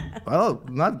 yeah,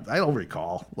 I don't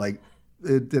recall. Like,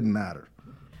 it didn't matter.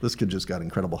 This kid just got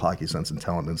incredible hockey sense and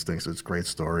talent instincts. It's a great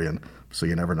story, and so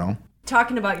you never know.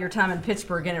 Talking about your time in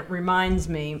Pittsburgh, and it reminds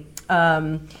me,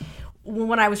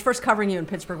 when I was first covering you in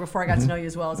Pittsburgh, before I got to know you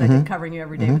as well as I did covering you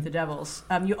every day with the Devils,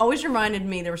 you always reminded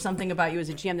me, there was something about you as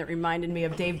a GM that reminded me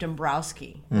of Dave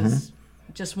Dombrowski, who's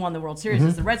just won the World Series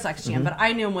as the Red Sox GM, but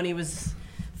I knew him when he was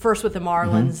first with the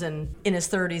Marlins and in his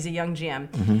 30s, a young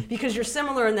GM. Because you're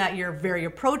similar in that you're very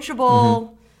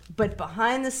approachable, but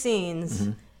behind the scenes,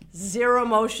 zero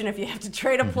emotion if you have to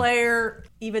trade a player,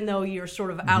 even though you're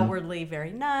sort of outwardly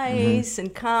very nice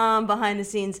and calm behind the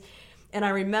scenes. And I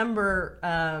remember,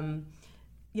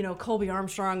 Colby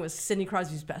Armstrong was Sidney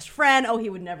Crosby's best friend. Oh, he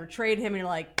would never trade him. And you're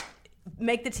like,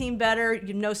 make the team better.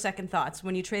 You no second thoughts.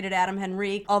 When you traded Adam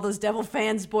Henrique, all those Devil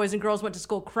fans, boys and girls, went to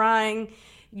school crying.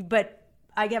 But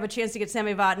I have a chance to get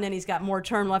Sami Vatanen. He's got more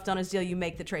term left on his deal. You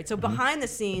make the trade. So behind the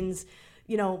scenes,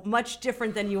 much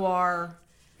different than you are.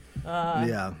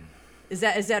 Yeah. Is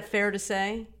that fair to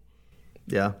say?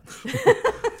 Yeah.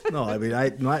 No, I mean, my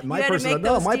you had personal to make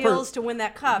those deals to win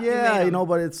that cup. Yeah,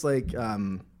 but it's like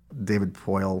David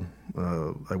Poile.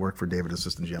 I worked for David,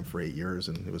 assistant GM, for 8 years,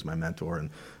 and he was my mentor.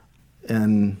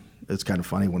 And it's kind of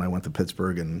funny, when I went to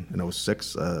Pittsburgh in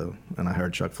 2006, and I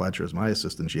hired Chuck Fletcher as my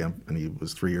assistant GM, and he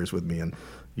was 3 years with me, and a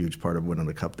huge part of winning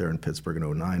the cup there in Pittsburgh in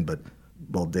 2009.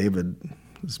 But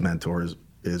David's mentor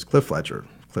is Cliff Fletcher.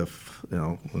 Cliff,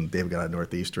 when David got out of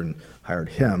Northeastern, hired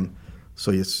him.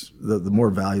 So the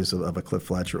more values of a Cliff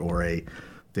Fletcher or a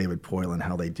David Poile and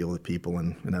how they deal with people,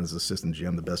 and as assistant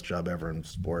GM, the best job ever in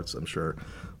sports. I'm sure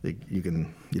you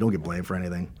don't get blamed for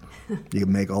anything. You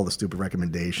can make all the stupid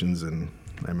recommendations. And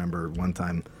I remember one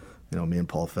time, me and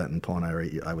Paul Fenton, Paul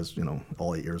and I was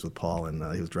all 8 years with Paul, and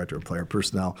he was director of player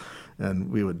personnel, and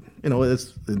we would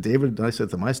and David, and I said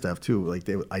to my staff too, like,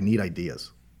 David, I need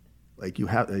ideas. Like, you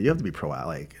have to be proactive.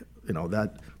 Like,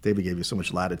 that David gave you so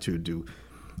much latitude to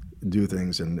do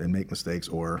things and make mistakes,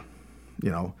 or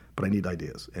but I need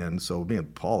ideas. And so me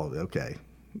and Paul,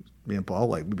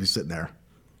 like, we'd be sitting there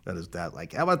at his dad,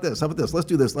 like, how about this? Let's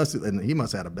do this. And he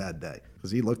must have had a bad day,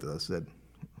 because he looked at us and said,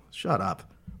 shut up.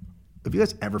 Have you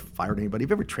guys ever fired anybody?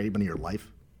 Have you ever traded anybody in your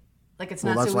life? Like, it's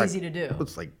not so easy to do.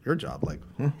 It's like your job. Like,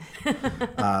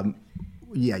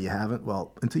 yeah, you haven't?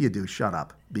 Well, until you do, shut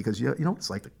up. Because you know what it's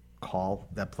like to call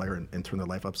that player and turn their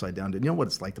life upside down? You know what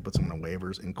it's like to put someone on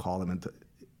waivers and call them into...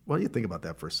 Why do you think about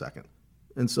that for a second?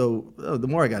 And so the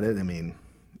more I got in,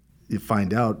 you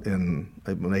find out, and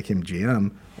when I became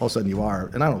GM, all of a sudden you are,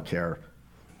 and I don't care,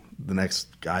 the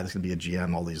next guy that's going to be a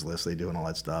GM, all these lists they do and all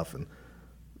that stuff. And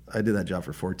I did that job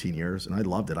for 14 years, and I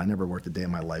loved it. I never worked a day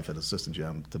in my life at assistant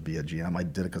GM to be a GM. I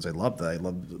did it because I loved it. I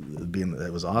loved being,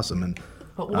 it was awesome.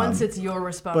 But once it's your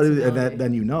responsibility. But then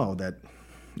that,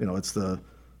 it's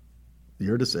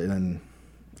your decision.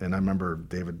 And I remember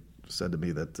David said to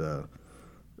me that,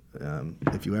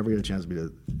 if you ever get a chance to be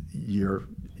you're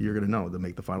going to know to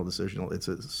make the final decision.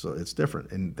 It's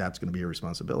different, and that's going to be your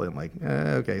responsibility. I'm like,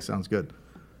 okay, sounds good.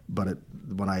 But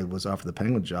when I was offered the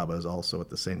Penguins job, I was also at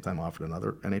the same time offered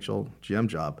another NHL GM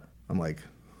job. I'm like,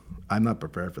 I'm not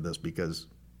prepared for this, because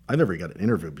I never got an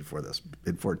interview before this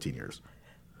in 14 years.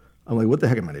 I'm like, what the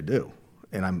heck am I going to do?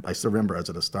 And I still remember I was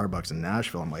at a Starbucks in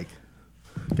Nashville. I'm like,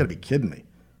 you got to be kidding me.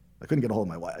 I couldn't get a hold of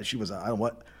my wife. She was, I don't know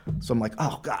what. So I'm like,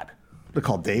 oh, God. I'm going to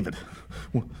call David.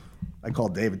 I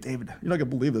called David. David, you're not going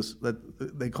to believe this.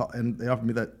 That they offered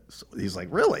me that. He's like,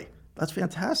 really? That's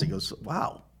fantastic. He goes,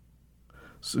 wow.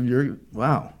 So you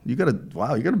got to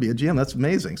be a GM. That's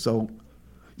amazing.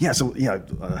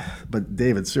 But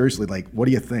David, seriously, like, what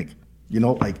do you think?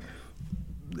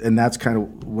 And that's kind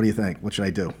of, what do you think? What should I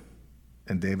do?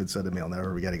 And David said to me, I'll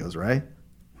never forget, he goes, Ray,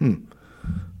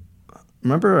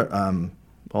 remember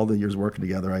all the years working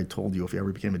together, I told you if you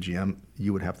ever became a GM,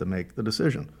 you would have to make the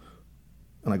decision.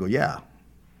 And I go, yeah.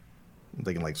 I'm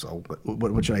thinking, like, so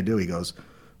what should I do? He goes,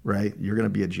 Ray, you're going to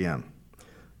be a GM.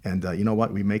 And you know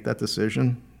what? We make that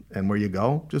decision, and where you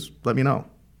go, just let me know.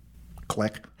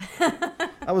 Click.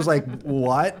 I was like,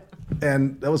 what?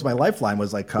 And that was my lifeline,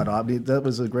 was like cut off. That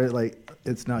was a great, like,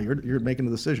 it's now you're making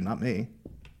the decision, not me.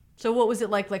 So what was it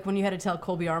like when you had to tell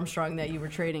Colby Armstrong that you were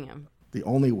trading him? The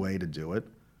only way to do it,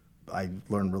 I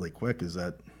learned really quick, is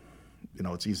that,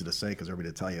 it's easy to say because everybody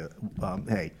would tell you,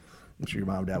 hey, I'm sure your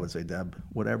mom and dad would say, Deb,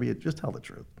 whatever you, just tell the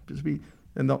truth. Just be,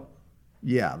 and they'll,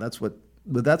 yeah, but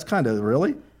that's kind of,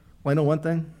 really? Well, I know one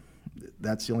thing,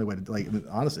 that's the only way to,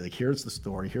 honestly, here's the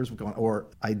story, here's what's going on. Or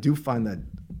I do find that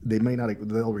they may not,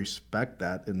 they'll respect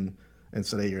that and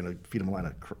say, hey, you're going to feed them a line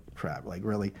of crap.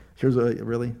 Really?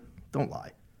 Really? Don't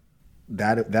lie.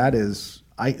 That is,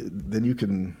 then you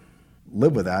can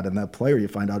live with that. And that player, you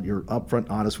find out you're upfront,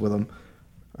 honest with them.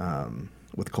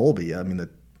 With Colby,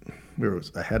 we were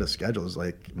ahead of schedule. It was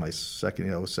like my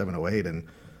second, 07, 08, and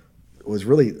it was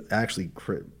really actually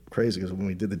crazy because when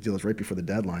we did the deal, it was right before the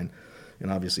deadline,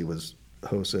 and obviously it was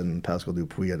Hossa and Pascal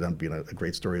Dupuis ended up being a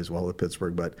great story as well with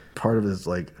Pittsburgh. But part of it is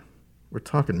we're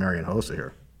talking Marian Hossa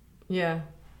here. Yeah.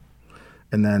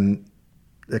 And then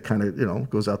it kind of,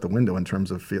 goes out the window in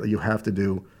terms of you have to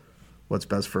do what's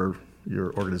best for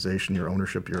your organization, your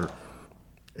ownership,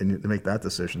 and to make that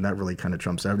decision. That really kind of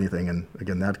trumps everything. And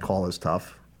again, that call is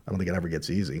tough. I don't think it ever gets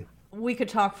easy. We could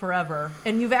talk forever.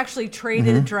 And you've actually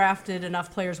traded and drafted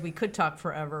enough players we could talk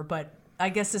forever. But I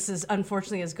guess this is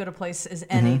unfortunately as good a place as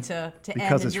any to end.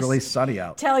 Because it's really sunny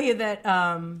out. Tell you that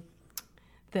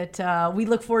we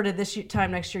look forward to this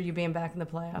time next year, you being back in the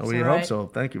playoffs. We hope so.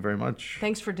 Thank you very much.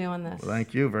 Thanks for doing this. Well,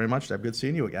 thank you very much, Deb. Good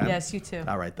seeing you again. Yes, you too.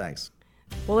 All right, thanks.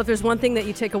 Well, if there's one thing that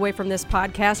you take away from this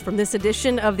podcast, from this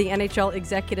edition of the NHL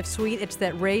Executive Suite, it's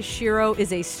that Ray Shero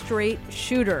is a straight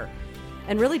shooter.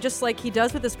 And really, just like he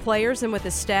does with his players and with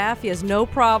his staff, he has no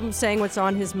problem saying what's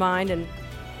on his mind, and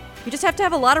you just have to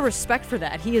have a lot of respect for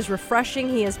that. He is refreshing.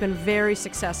 He has been very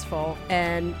successful,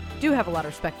 and do have a lot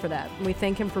of respect for that. And we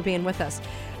thank him for being with us.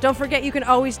 Don't forget, you can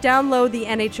always download the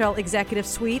NHL Executive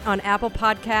Suite on Apple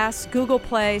Podcasts, Google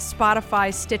Play,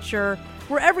 Spotify, Stitcher,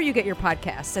 wherever you get your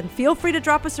podcasts. And feel free to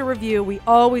drop us a review. We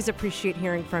always appreciate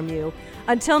hearing from you.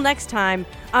 Until next time,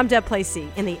 I'm Deb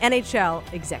Placey in the NHL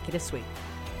Executive Suite.